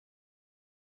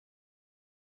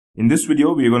In this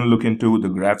video, we are going to look into the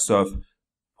graphs of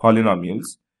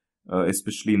polynomials.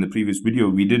 Especially in the previous video,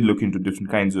 we did look into different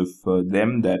kinds of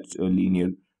them, that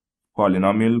linear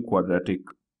polynomial, quadratic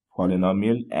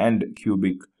polynomial, and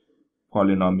cubic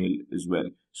polynomial as well.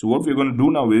 So what we're going to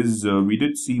do now is, we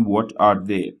did see what are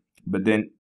they, but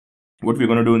then what we're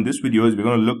going to do in this video is we're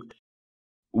going to look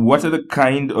what are the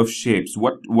kind of shapes,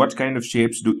 what kind of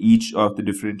shapes do each of the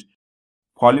different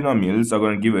polynomials are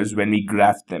going to give us when we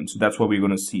graph them. So that's what we're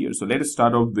going to see here. So let us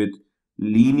start off with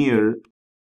linear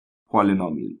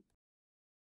polynomial.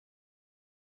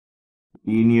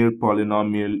 Linear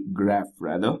polynomial graph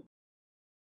rather.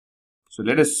 So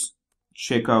let us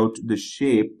check out the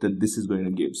shape that this is going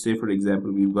to give. Say for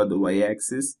example, we've got the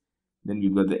y-axis, then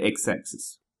we've got the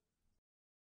x-axis.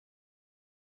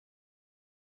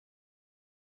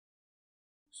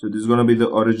 So this is going to be the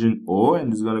origin O,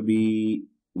 and this is going to be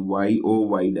y-o,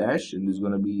 y dash, and this is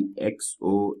going to be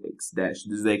x-o, x dash.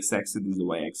 This is the x-axis, this is the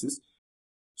y-axis.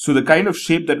 So the kind of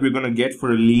shape that we're going to get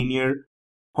for a linear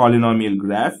polynomial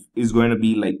graph is going to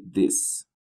be like this.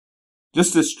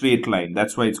 Just a straight line.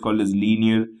 That's why it's called as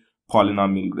linear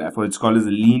polynomial graph, or it's called as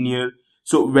a linear.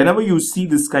 So whenever you see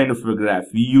this kind of a graph,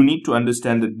 you need to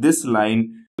understand that this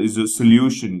line is a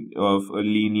solution of a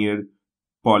linear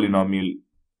polynomial.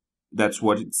 That's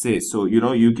what it says. So,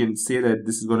 you can say that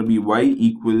this is going to be y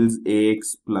equals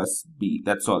ax plus b.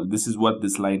 That's all. This is what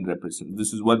this line represents.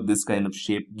 This is what this kind of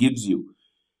shape gives you.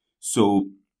 So,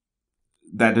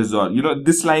 that is all.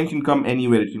 This line can come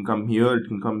anywhere. It can come here, it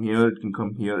can come here, it can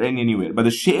come here, and anywhere. But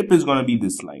the shape is going to be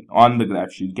this line on the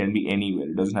graph sheet. It can be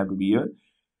anywhere. It doesn't have to be here.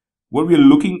 What we are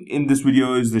looking in this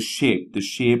video is the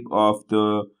shape of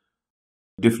the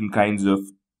different kinds of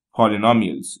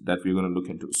polynomials that we're going to look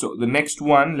into. So the next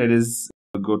one, let us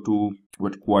go to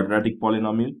quadratic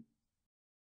polynomial.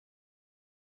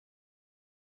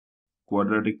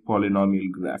 Quadratic polynomial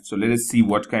graph. So let us see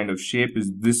what kind of shape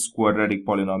is this quadratic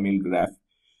polynomial graph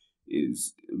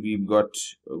is. We've got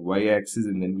a y-axis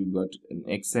and then we've got an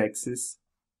x-axis.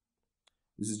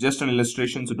 This is just an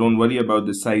illustration, so don't worry about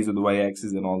the size of the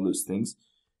y-axis and all those things.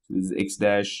 So this is x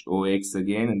dash o x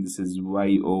again, and this is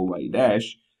y o y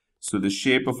dash. So the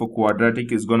shape of a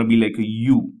quadratic is going to be like a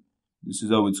U. This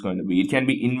is how it's going to be. It can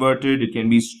be inverted, it can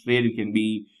be straight, it can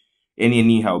be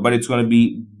anyhow, but it's going to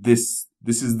be this.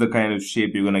 This is the kind of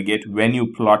shape you're going to get when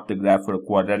you plot the graph for a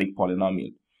quadratic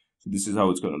polynomial. So this is how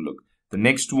it's going to look. The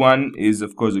next one is,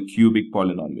 of course, a cubic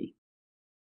polynomial.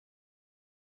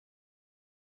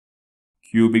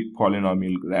 Cubic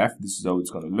polynomial graph. This is how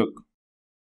it's going to look.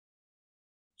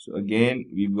 So again,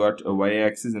 we've got a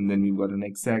y-axis and then we've got an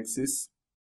x-axis.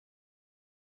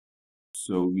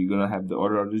 So we're going to have the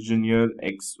origin here,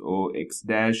 x o x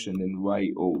dash, and then y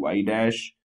o y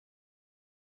dash.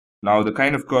 Now the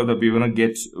kind of curve that we're going to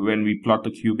get when we plot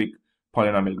the cubic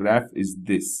polynomial graph is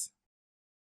this.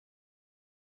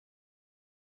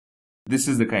 This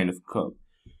is the kind of curve.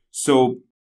 So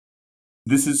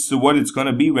this is what it's going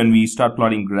to be when we start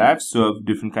plotting graphs of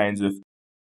different kinds of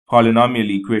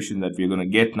polynomial equation that we're going to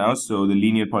get now. So the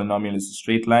linear polynomial is a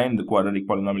straight line, the quadratic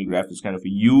polynomial graph is kind of a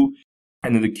U,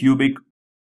 and then the cubic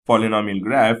polynomial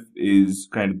graph is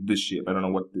kind of this shape. I don't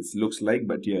know what this looks like,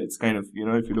 but yeah, it's kind of,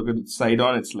 if you look at it side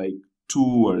on, it's like 2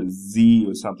 or Z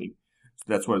or something. So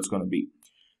that's what it's going to be.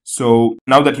 So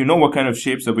now that you know what kind of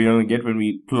shapes that we're going to get when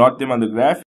we plot them on the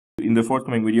graph, in the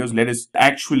forthcoming videos, let us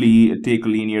actually take a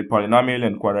linear polynomial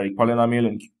and quadratic polynomial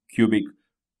and cubic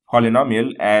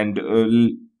polynomial and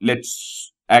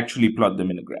let's actually plot them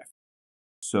in a graph.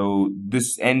 So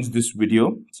this ends this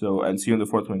video. So I'll see you in the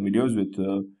forthcoming videos with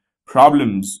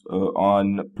problems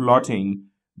on plotting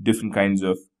different kinds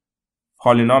of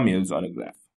polynomials on a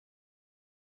graph.